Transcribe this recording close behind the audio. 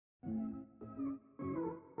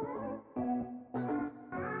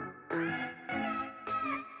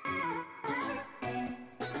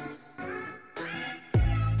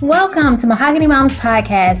Welcome to Mahogany Moms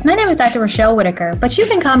Podcast. My name is Dr. Rochelle Whitaker, but you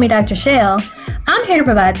can call me Dr. Shell. I'm here to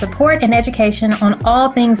provide support and education on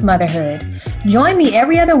all things motherhood. Join me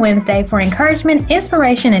every other Wednesday for encouragement,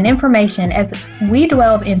 inspiration, and information as we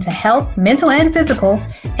delve into health, mental and physical,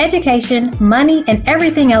 education, money, and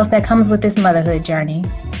everything else that comes with this motherhood journey.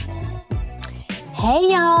 Hey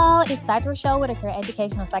y'all, it's Dr. Rochelle Whitaker,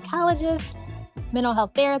 educational psychologist, mental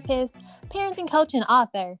health therapist, parenting coach, and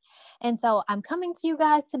author. And so I'm coming to you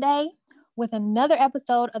guys today with another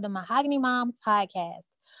episode of the Mahogany Moms Podcast.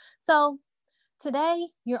 So today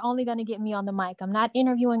you're only going to get me on the mic. I'm not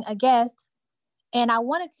interviewing a guest. And I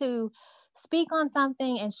wanted to speak on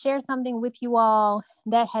something and share something with you all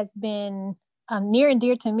that has been near and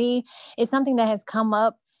dear to me. It's something that has come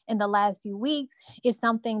up in the last few weeks. It's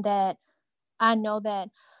something that I know that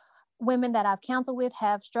women that I've counseled with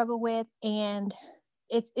have struggled with, and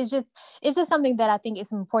it's just something that I think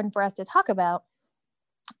is important for us to talk about.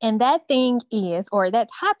 And that thing is, or that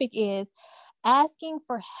topic is, asking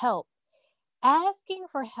for help. Asking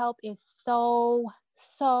for help is so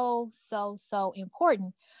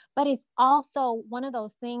important, but it's also one of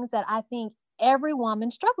those things that I think every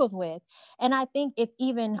woman struggles with. And I think it's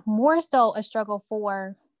even more so a struggle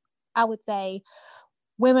for, I would say,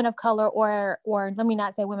 women of color, or let me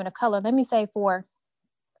not say women of color, let me say for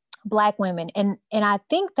Black women. And I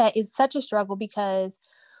think that is such a struggle because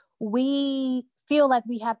we feel like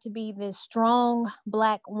we have to be this strong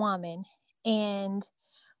Black woman. And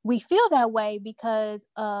we feel that way because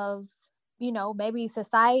of, maybe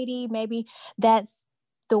society, maybe that's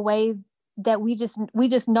the way that we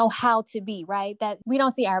just know how to be, right? That we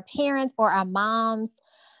don't see our parents or our moms,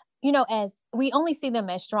 as we only see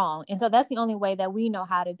them as strong. And so that's the only way that we know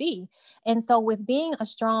how to be. And so with being a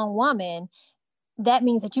strong woman, that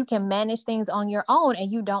means that you can manage things on your own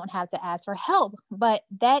and you don't have to ask for help. But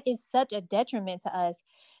that is such a detriment to us,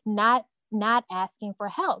 not asking for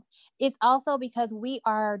help. It's also because we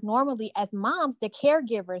are normally, as moms, the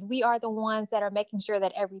caregivers. We are the ones that are making sure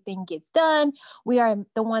that everything gets done. We are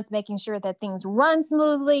the ones making sure that things run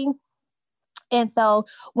smoothly. And so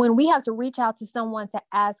when we have to reach out to someone to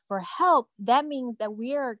ask for help, that means that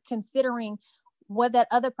we are considering what that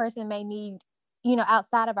other person may need,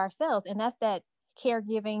 outside of ourselves. And that's that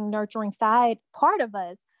caregiving, nurturing side part of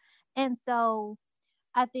us. And so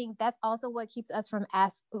I think that's also what keeps us from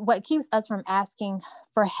asking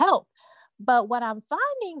for help. But what I'm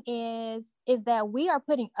finding is that we are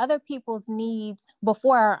putting other people's needs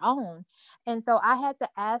before our own. And so I had to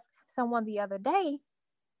ask someone the other day,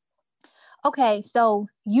 okay, so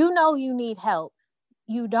you need help.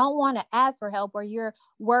 You don't want to ask for help, or you're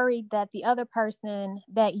worried that the other person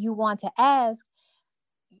that you want to ask,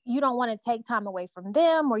 you don't want to take time away from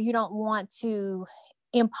them, or you don't want to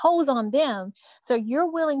impose on them. So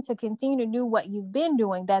you're willing to continue to do what you've been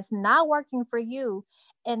doing that's not working for you.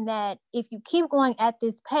 And that if you keep going at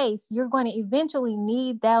this pace, you're going to eventually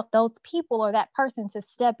need those people or that person to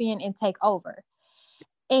step in and take over.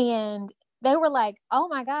 And they were like, oh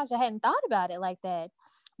my gosh, I hadn't thought about it like that.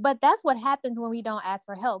 But that's what happens when we don't ask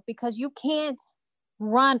for help, because you can't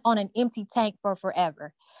run on an empty tank for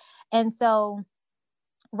forever. And so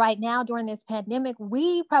right now during this pandemic,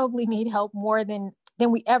 we probably need help more than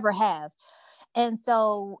we ever have. And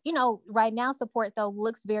so, right now support though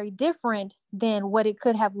looks very different than what it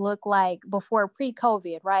could have looked like before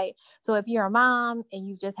pre-COVID, right? So if you're a mom and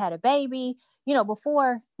you just had a baby,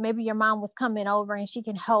 before maybe your mom was coming over and she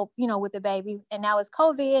can help, with the baby, and now it's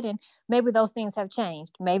COVID and maybe those things have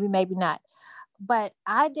changed, maybe not. But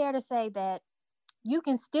I dare to say that you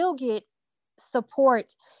can still get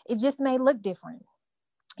support. It just may look different.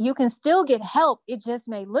 You can still get help. It just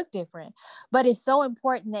may look different, but it's so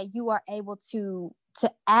important that you are able to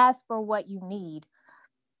ask for what you need.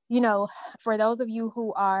 For those of you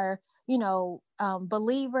who are,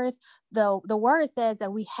 believers, the word says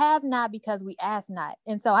that we have not because we ask not.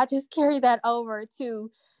 And so I just carry that over to,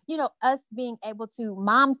 us being able to,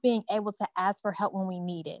 moms being able to ask for help when we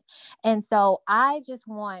need it. And so I just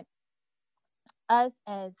want us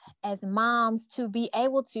as moms to be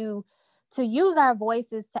able to use our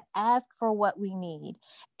voices to ask for what we need.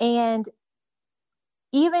 And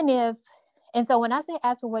so when I say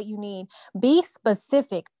ask for what you need, be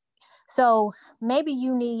specific. So maybe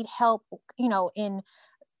you need help, in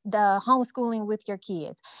the homeschooling with your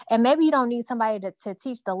kids. And maybe you don't need somebody to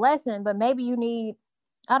teach the lesson, but maybe you need,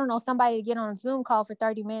 I don't know, somebody to get on a Zoom call for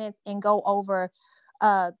 30 minutes and go over,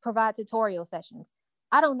 provide tutorial sessions.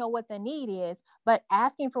 I don't know what the need is, but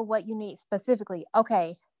asking for what you need specifically.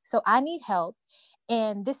 Okay, so I need help,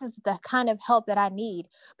 and this is the kind of help that I need.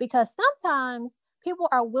 Because sometimes people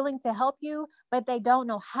are willing to help you, but they don't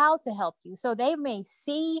know how to help you. So they may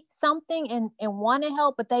see something and want to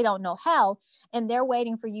help, but they don't know how. And they're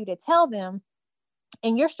waiting for you to tell them.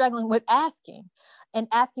 And you're struggling with asking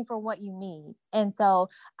for what you need. And so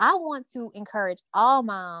I want to encourage all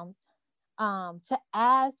moms to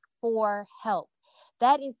ask for help.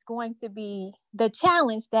 That is going to be the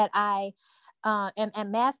challenge that I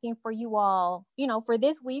am asking for you all, for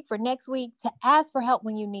this week, for next week, to ask for help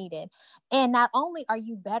when you need it. And not only are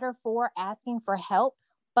you better for asking for help,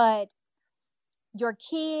 but your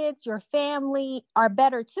kids, your family are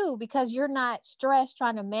better too, because you're not stressed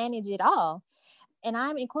trying to manage it all. And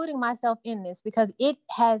I'm including myself in this because it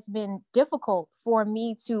has been difficult for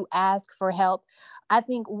me to ask for help. I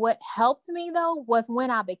think what helped me though was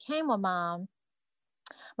when I became a mom,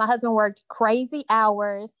 my husband worked crazy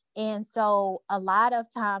hours. And so a lot of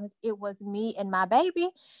times it was me and my baby,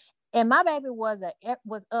 and my baby was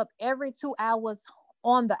up every 2 hours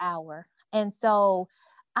on the hour. And so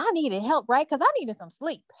I needed help, right? Because I needed some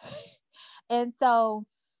sleep. And so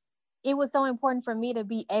it was so important for me to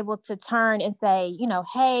be able to turn and say,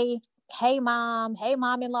 hey, mom, hey,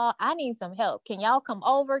 mom-in-law, I need some help. Can y'all come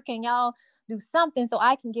over? Can y'all do something so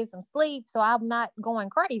I can get some sleep so I'm not going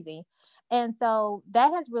crazy? And so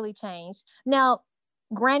that has really changed. Now,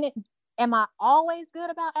 granted, am I always good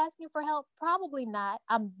about asking for help? Probably not.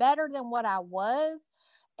 I'm better than what I was.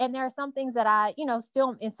 And there are some things that I,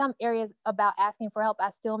 still in some areas about asking for help, I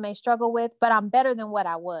still may struggle with, but I'm better than what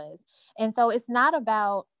I was. And so it's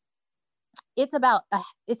about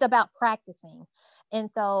practicing. And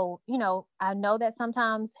so, I know that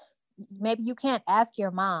sometimes maybe you can't ask your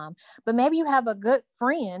mom, but maybe you have a good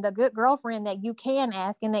friend, a good girlfriend that you can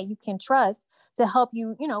ask and that you can trust to help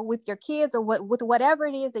you, with your kids or with whatever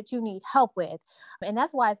it is that you need help with. And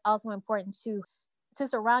that's why it's also important to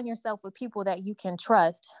surround yourself with people that you can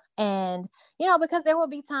trust. And, because there will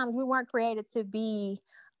be times we weren't created to be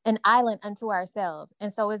an island unto ourselves.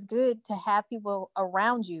 And so it's good to have people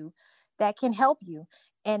around you that can help you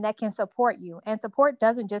and that can support you. And support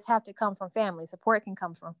doesn't just have to come from family. Support can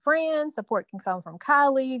come from friends. Support can come from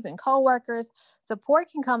colleagues and coworkers. Support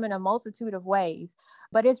can come in a multitude of ways.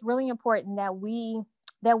 But it's really important that we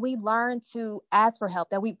learn to ask for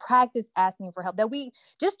help, that we practice asking for help, that we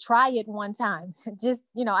just try it one time. Just,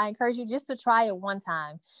 I encourage you just to try it one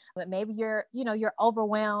time. But maybe you're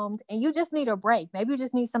overwhelmed and you just need a break. Maybe you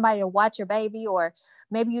just need somebody to watch your baby, or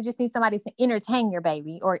maybe you just need somebody to entertain your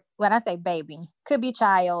baby. Or when I say baby, could be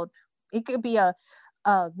child, it could be a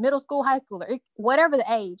middle school, high schooler, whatever the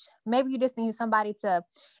age. Maybe you just need somebody to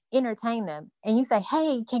entertain them. And you say,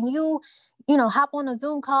 hey, can you, hop on a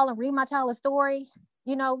Zoom call and read my child a story?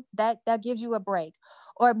 That gives you a break.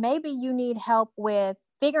 Or maybe you need help with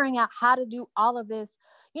figuring out how to do all of this,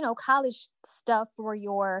 college stuff for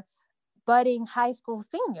your budding high school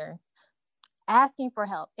senior, asking for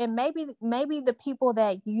help. And maybe the people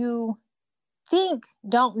that you think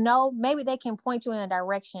don't know, maybe they can point you in a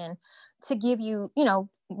direction to give you,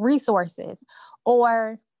 resources.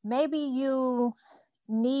 Or maybe you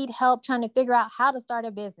need help trying to figure out how to start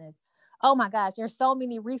a business. Oh my gosh, there's so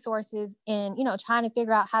many resources in, trying to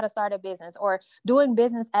figure out how to start a business or doing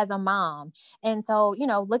business as a mom. And so,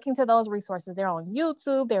 looking to those resources, they're on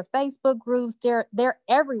YouTube, they're Facebook groups, they're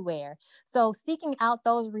everywhere. So seeking out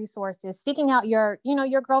those resources, seeking out your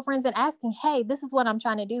girlfriends and asking, hey, this is what I'm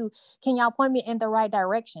trying to do. Can y'all point me in the right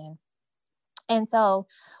direction? And so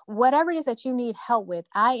whatever it is that you need help with,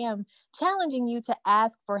 I am challenging you to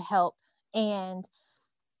ask for help and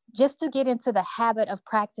just to get into the habit of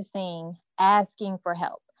practicing asking for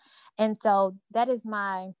help. And so that is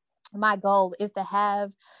my goal, is to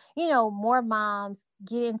have, more moms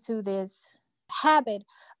get into this habit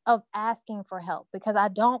of asking for help, because I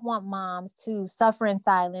don't want moms to suffer in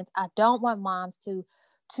silence. I don't want moms to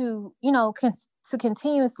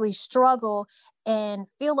continuously struggle and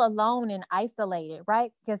feel alone and isolated,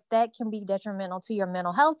 right? Because that can be detrimental to your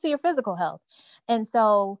mental health, to your physical health. And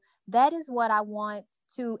so that is what I want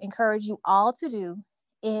to encourage you all to do,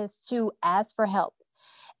 is to ask for help.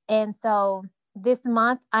 And so this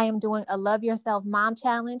month I am doing a Love Yourself Mom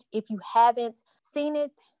Challenge. If you haven't seen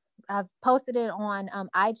it, I've posted it on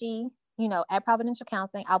IG, at Providential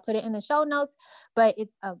Counseling. I'll put it in the show notes, but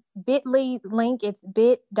it's a bit.ly link. It's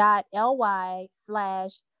bit.ly/Love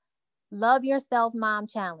Yourself Mom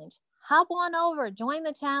Challenge. Hop on over, join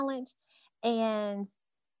the challenge, and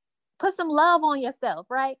put some love on yourself,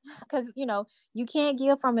 right? Because, you can't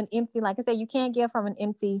give from an empty, like I said, you can't give from an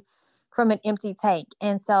empty tank.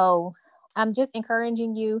 And so I'm just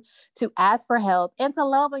encouraging you to ask for help and to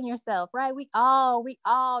love on yourself, right? We all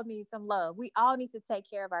need some love. We all need to take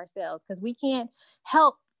care of ourselves, because we can't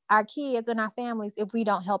help our kids and our families if we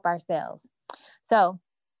don't help ourselves. So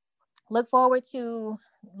look forward to,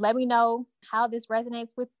 let me know how this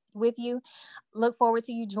resonates with you. Look forward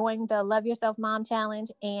to you joining the Love Yourself Mom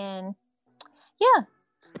Challenge. And yeah,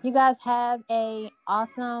 you guys have a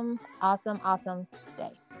awesome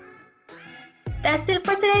day. That's it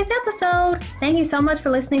for today's episode. Thank you so much for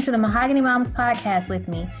listening to the Mahogany Moms podcast with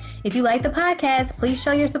me. If you like the podcast, please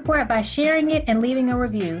show your support by sharing it and leaving a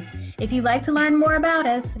review. If you'd like to learn more about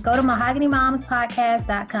us, go to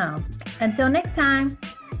mahoganymomspodcast.com. Until next time.